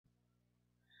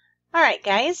All right,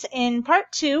 guys, in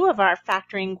part 2 of our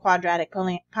factoring quadratic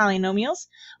polynomials,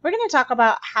 we're going to talk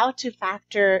about how to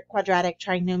factor quadratic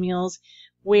trinomials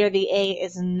where the a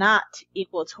is not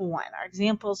equal to 1. Our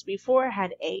examples before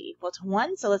had a equal to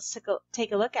 1, so let's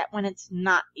take a look at when it's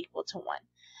not equal to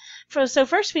 1. So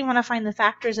first we want to find the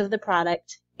factors of the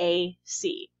product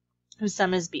AC, whose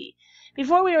sum is b.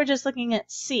 Before we were just looking at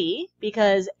c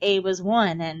because a was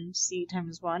 1 and c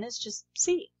times 1 is just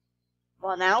c.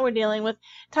 Well, now we're dealing with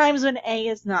times when a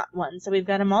is not 1. So we've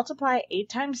got to multiply a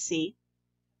times c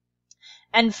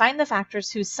and find the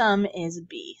factors whose sum is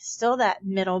b. Still that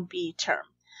middle b term.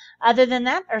 Other than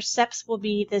that, our steps will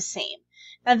be the same.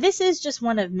 Now, this is just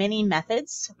one of many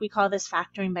methods. We call this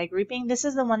factoring by grouping. This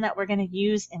is the one that we're going to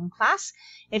use in class.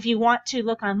 If you want to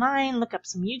look online, look up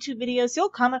some YouTube videos, you'll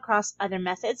come across other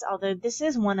methods, although this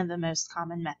is one of the most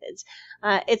common methods.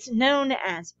 It's known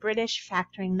as British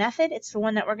factoring method. It's the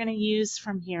one that we're going to use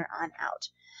from here on out.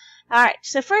 All right,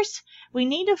 so first we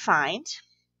need to find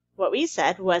what we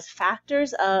said was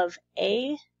factors of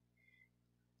A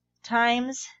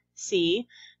times C,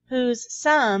 whose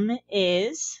sum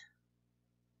is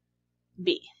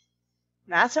B.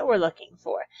 That's what we're looking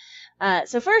for.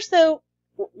 So first, though,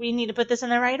 we need to put this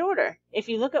in the right order. If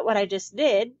you look at what I just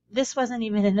did, this wasn't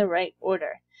even in the right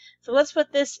order. So let's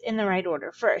put this in the right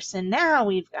order first. And now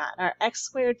we've got our x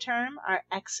squared term, our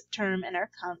x term, and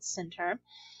our constant term.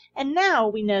 And now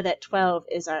we know that 12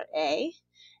 is our A,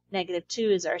 negative 2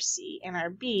 is our C, and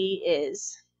our B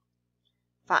is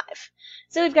 5.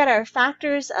 So we've got our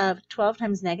factors of 12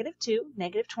 times negative 2,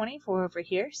 negative 24 over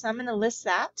here. So I'm going to list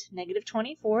that, negative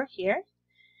 24 here.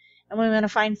 And we want to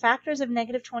find factors of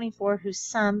negative 24 whose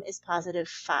sum is positive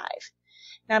 5.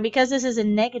 Now, because this is a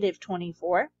negative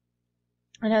 24,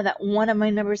 I know that one of my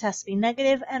numbers has to be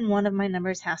negative and one of my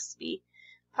numbers has to be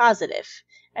positive.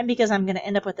 And because I'm going to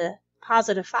end up with a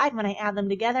positive 5 when I add them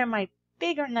together, my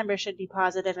bigger number should be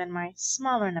positive and my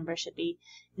smaller number should be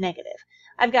negative.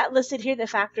 I've got listed here the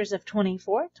factors of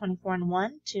 24, 24 and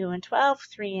 1, 2 and 12,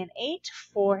 3 and 8,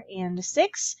 4 and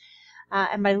 6.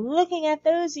 And by looking at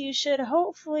those, you should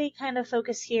hopefully kind of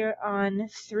focus here on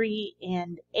 3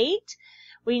 and 8.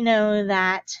 We know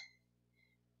that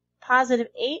positive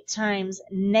 8 times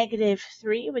negative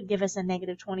 3 would give us a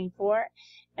negative 24,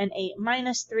 and 8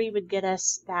 minus 3 would get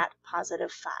us that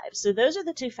positive 5. So those are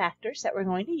the two factors that we're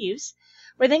going to use.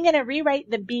 We're then going to rewrite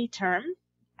the b term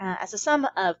as a sum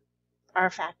of our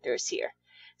factors here.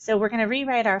 So we're going to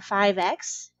rewrite our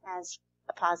 5x as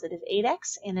a positive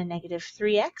 8x and a negative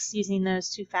 3x using those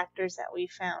two factors that we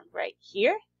found right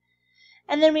here.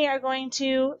 And then we are going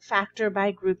to factor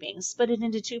by grouping. Split it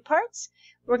into two parts.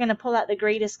 We're going to pull out the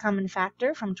greatest common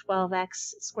factor from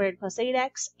 12x squared plus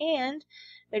 8x and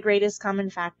the greatest common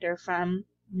factor from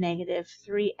negative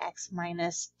 3x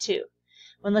minus 2.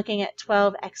 When looking at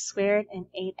 12x squared and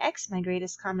 8x, my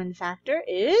greatest common factor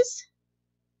is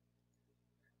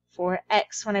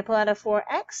 4x. When I pull out a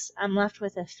 4x, I'm left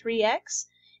with a 3x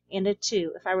and a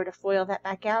 2. If I were to FOIL that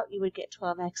back out, you would get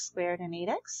 12x squared and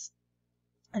 8x.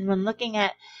 And when looking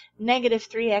at negative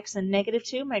 3x and negative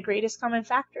 2, my greatest common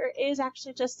factor is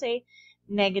actually just a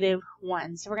negative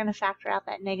 1. So we're going to factor out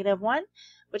that negative 1,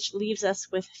 which leaves us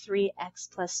with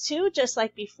 3x plus 2. Just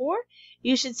like before,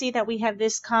 you should see that we have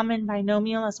this common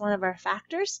binomial as one of our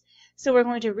factors. So we're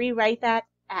going to rewrite that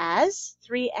as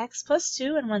 3x plus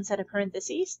 2 in one set of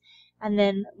parentheses. And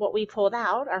then what we pulled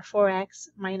out, our 4x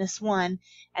minus 1,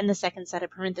 and the second set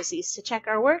of parentheses. To check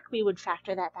our work, we would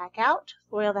factor that back out,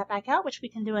 FOIL that back out, which we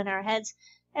can do in our heads,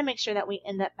 and make sure that we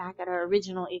end up back at our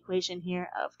original equation here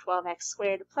of 12x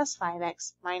squared plus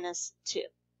 5x minus 2.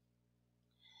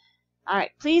 All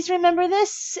right, please remember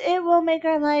this. It will make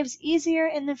our lives easier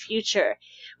in the future.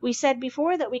 We said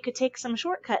before that we could take some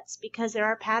shortcuts because there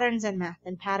are patterns in math,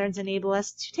 and patterns enable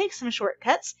us to take some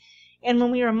shortcuts. And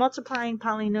when we were multiplying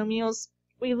polynomials,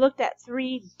 we looked at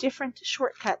 3 different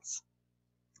shortcuts: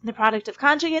 the product of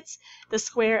conjugates, the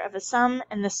square of a sum,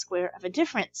 and the square of a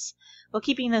difference. Well,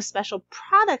 keeping those special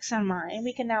products in mind,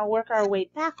 we can now work our way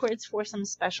backwards for some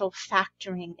special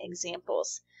factoring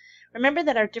examples. Remember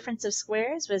that our difference of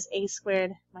squares was a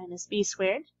squared minus b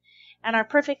squared, and our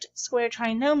perfect square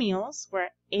trinomials were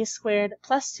a squared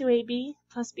plus 2ab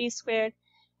plus b squared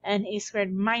and a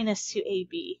squared minus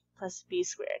 2ab plus b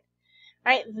squared.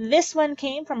 All right, this one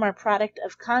came from our product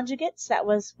of conjugates. That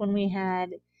was when we had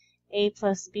a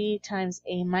plus b times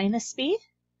a minus b.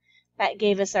 That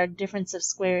gave us our difference of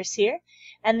squares here.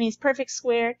 And these perfect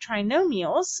square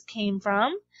trinomials came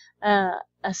from a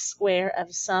square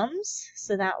of sums.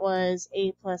 So that was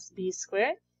a plus b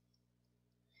squared.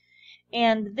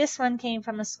 And this one came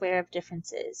from a square of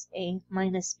differences, a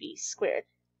minus b squared.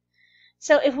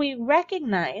 So if we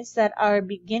recognize that our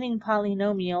beginning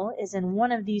polynomial is in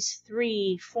one of these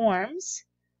three forms,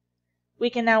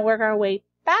 we can now work our way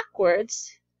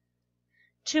backwards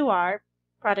to our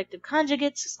product of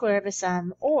conjugates, square of a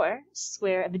sum, or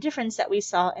square of a difference that we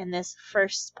saw in this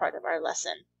first part of our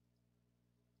lesson.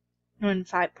 In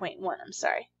 5.1, I'm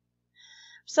sorry.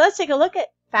 So let's take a look at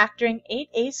factoring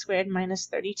 8a squared minus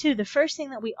 32. The first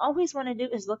thing that we always want to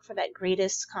do is look for that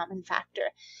greatest common factor.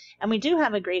 And we do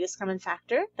have a greatest common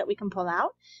factor that we can pull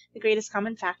out. The greatest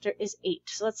common factor is 8.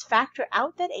 So let's factor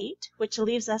out that 8, which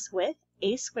leaves us with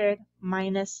a squared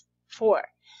minus 4.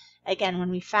 Again, when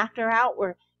we factor out,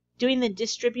 we're doing the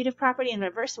distributive property in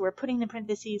reverse, so we're putting the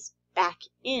parentheses back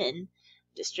in.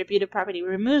 Distributive property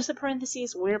removes the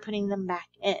parentheses, we're putting them back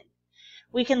in.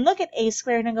 We can look at a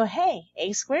squared and go, hey,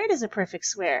 a squared is a perfect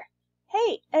square.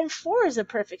 Hey, and 4 is a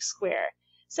perfect square.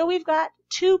 So we've got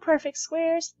two perfect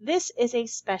squares. This is a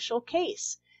special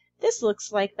case. This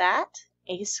looks like that,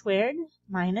 a squared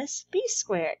minus b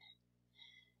squared.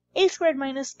 A squared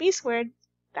minus b squared,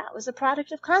 that was a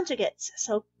product of conjugates.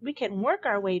 So we can work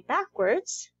our way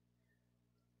backwards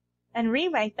and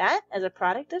rewrite that as a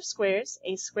product of squares,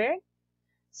 a squared,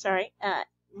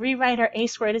 rewrite our a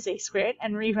squared as a squared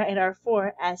and rewrite our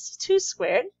 4 as 2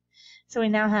 squared. So we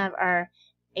now have our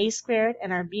a squared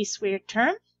and our b squared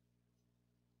term.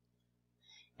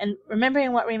 And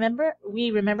remembering what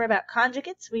we remember about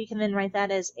conjugates, we can then write that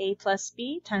as a plus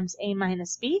b times a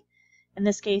minus b. In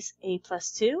this case, a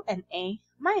plus 2 and a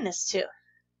minus 2.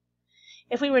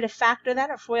 If we were to factor that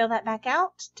or FOIL that back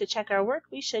out to check our work,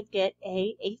 we should get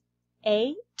 8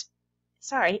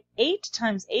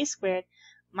 times a squared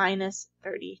minus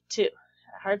 32. Had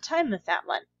a hard time with that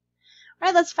one. All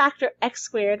right, let's factor x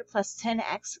squared plus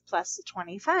 10x plus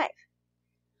 25.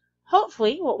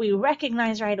 Hopefully, what we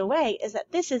recognize right away is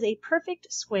that this is a perfect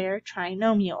square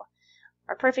trinomial.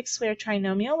 Our perfect square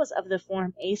trinomial was of the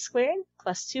form a squared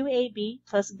plus 2ab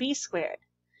plus b squared.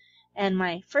 And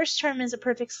my first term is a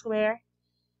perfect square,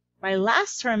 my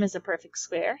last term is a perfect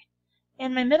square,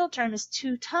 and my middle term is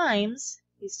 2 times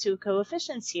these two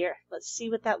coefficients here. Let's see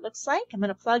what that looks like. I'm going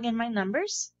to plug in my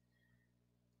numbers.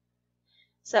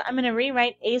 So I'm going to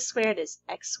rewrite a squared as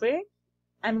x squared.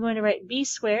 I'm going to write b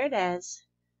squared as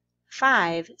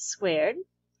 5 squared.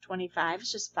 25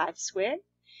 is just 5 squared.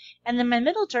 And then my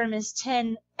middle term is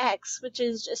 10x, which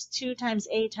is just 2 times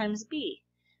a times b.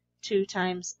 2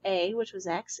 times a, which was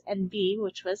x, and b,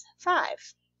 which was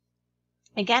 5.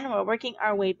 Again, we're working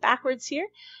our way backwards here.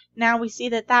 Now we see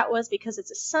that that was because it's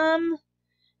a sum.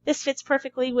 This fits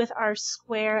perfectly with our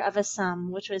square of a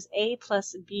sum, which was a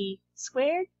plus b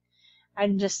squared.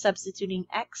 I'm just substituting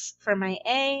x for my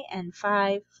a and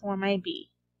 5 for my b.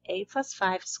 A plus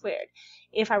 5 squared.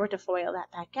 If I were to FOIL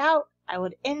that back out, I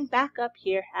would end back up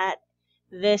here at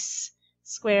this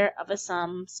square of a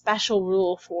sum special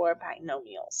rule for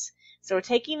binomials. So we're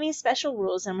taking these special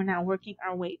rules and we're now working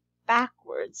our way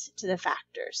backwards to the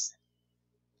factors.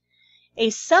 A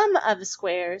sum of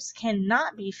squares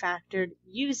cannot be factored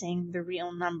using the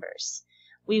real numbers.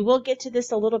 We will get to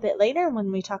this a little bit later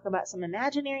when we talk about some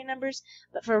imaginary numbers,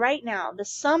 but for right now, the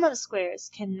sum of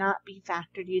squares cannot be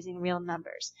factored using real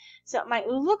numbers. So it might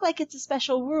look like it's a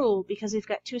special rule because we've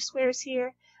got two squares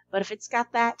here, but if it's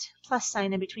got that plus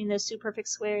sign in between those two perfect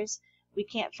squares, we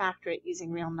can't factor it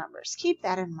using real numbers. Keep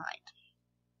that in mind.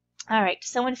 All right,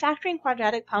 so when factoring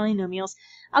quadratic polynomials,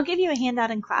 I'll give you a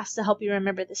handout in class to help you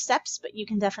remember the steps, but you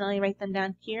can definitely write them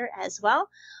down here as well.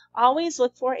 Always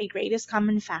look for a greatest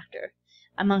common factor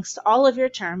amongst all of your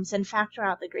terms and factor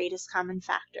out the greatest common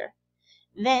factor.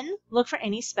 Then look for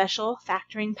any special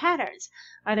factoring patterns.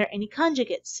 Are there any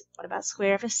conjugates? What about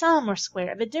square of a sum or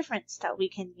square of a difference that we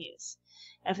can use?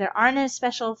 If there are no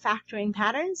special factoring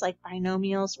patterns like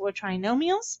binomials or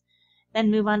trinomials, then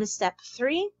move on to step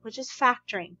 3, which is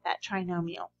factoring that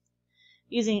trinomial.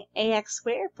 Using ax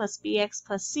squared plus bx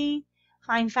plus c,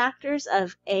 find factors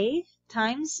of a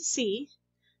times c,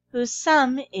 whose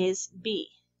sum is b.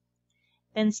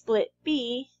 Then split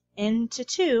b into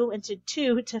 2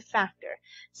 to factor.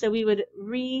 So we would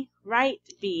rewrite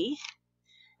b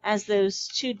as those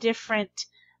two different,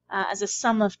 as a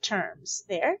sum of terms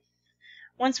there.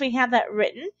 Once we have that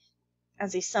written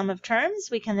as a sum of terms,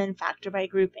 we can then factor by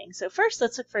grouping. So first,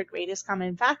 let's look for a greatest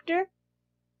common factor.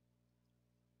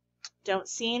 Don't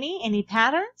see any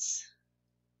patterns?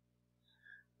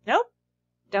 Nope,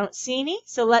 don't see any.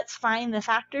 So let's find the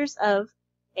factors of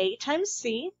a times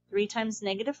c, 3 times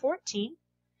negative 14,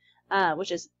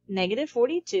 which is negative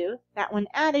 42. That one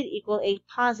added equal a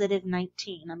positive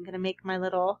 19. I'm going to make my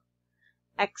little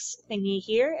x thingy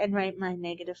here and write my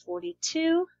negative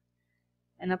 42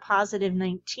 and a positive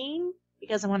 19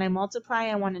 because when I multiply,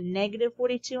 I want a negative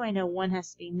 42. I know one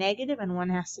has to be negative and one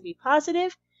has to be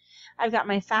positive. I've got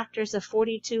my factors of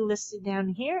 42 listed down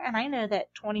here, and I know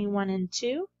that 21 and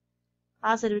 2,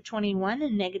 positive 21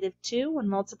 and negative 2, when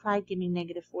multiplied, give me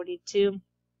negative 42.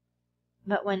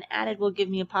 But when added, will give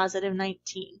me a positive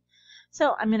 19.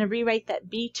 So I'm going to rewrite that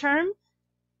b term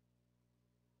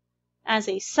as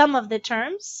a sum of the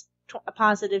terms, a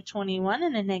positive 21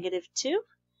 and a negative 2.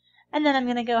 And then I'm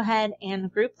going to go ahead and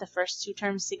group the first two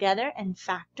terms together and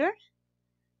factor,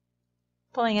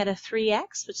 pulling out a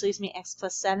 3x, which leaves me x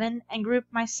plus 7, and group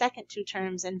my second two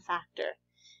terms and factor.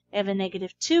 I have a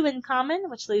negative 2 in common,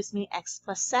 which leaves me x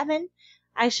plus 7.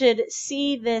 I should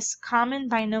see this common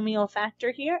binomial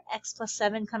factor here, x plus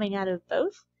 7, coming out of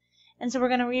both. And so we're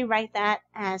going to rewrite that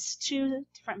as two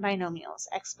different binomials,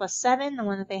 x plus 7, the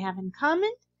one that they have in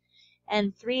common,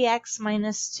 and 3x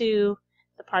minus 2,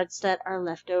 the parts that are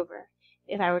left over.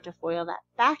 If I were to FOIL that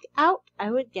back out,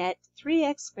 I would get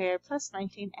 3x squared plus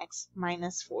 19x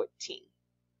minus 14.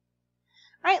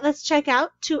 All right, let's check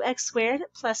out 2x squared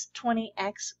plus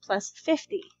 20x plus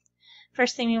 50.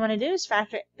 First thing we want to do is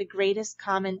factor the greatest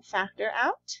common factor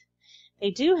out.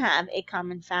 They do have a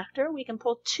common factor. We can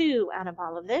pull 2 out of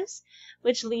all of this,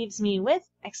 which leaves me with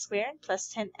x squared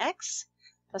plus 10x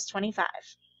plus 25.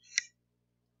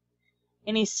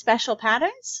 Any special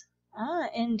patterns?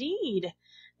 Indeed.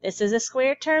 This is a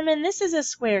square term and this is a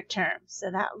square term.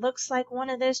 So that looks like one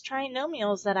of those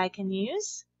trinomials that I can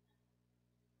use.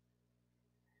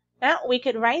 Now we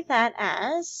could write that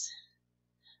as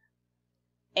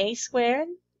a squared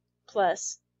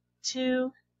plus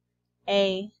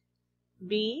 2ab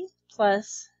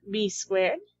plus b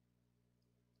squared.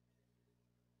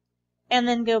 And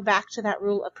then go back to that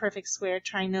rule of perfect square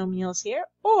trinomials here.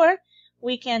 Or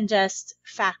we can just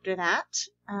factor that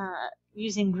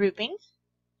using grouping.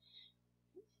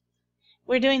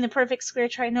 We're doing the perfect square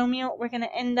trinomial. We're going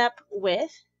to end up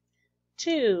with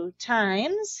 2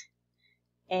 times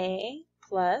a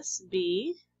plus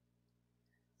b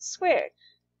squared.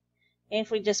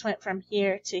 If we just went from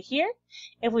here to here,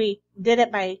 if we did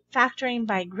it by factoring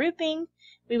by grouping,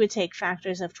 we would take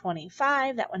factors of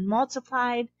 25 that when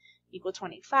multiplied equal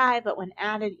 25, but when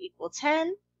added equal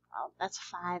 10. Well, that's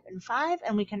 5 and 5,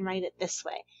 and we can write it this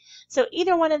way. So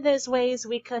either one of those ways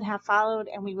we could have followed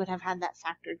and we would have had that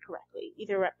factored correctly,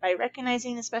 either by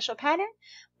recognizing the special pattern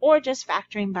or just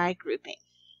factoring by grouping.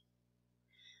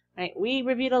 Right, we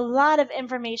reviewed a lot of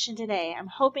information today. I'm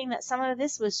hoping that some of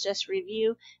this was just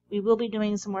review. We will be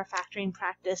doing some more factoring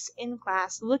practice in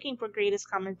class, looking for greatest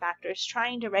common factors,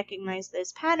 trying to recognize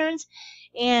those patterns,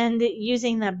 and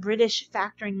using the British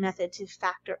factoring method to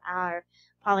factor our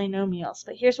polynomials.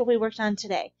 But here's what we worked on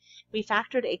today. We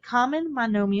factored a common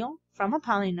monomial from a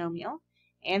polynomial,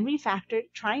 and we factored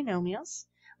trinomials.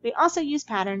 We also used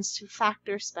patterns to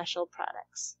factor special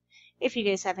products. If you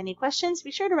guys have any questions, be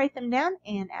sure to write them down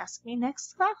and ask me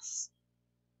next class.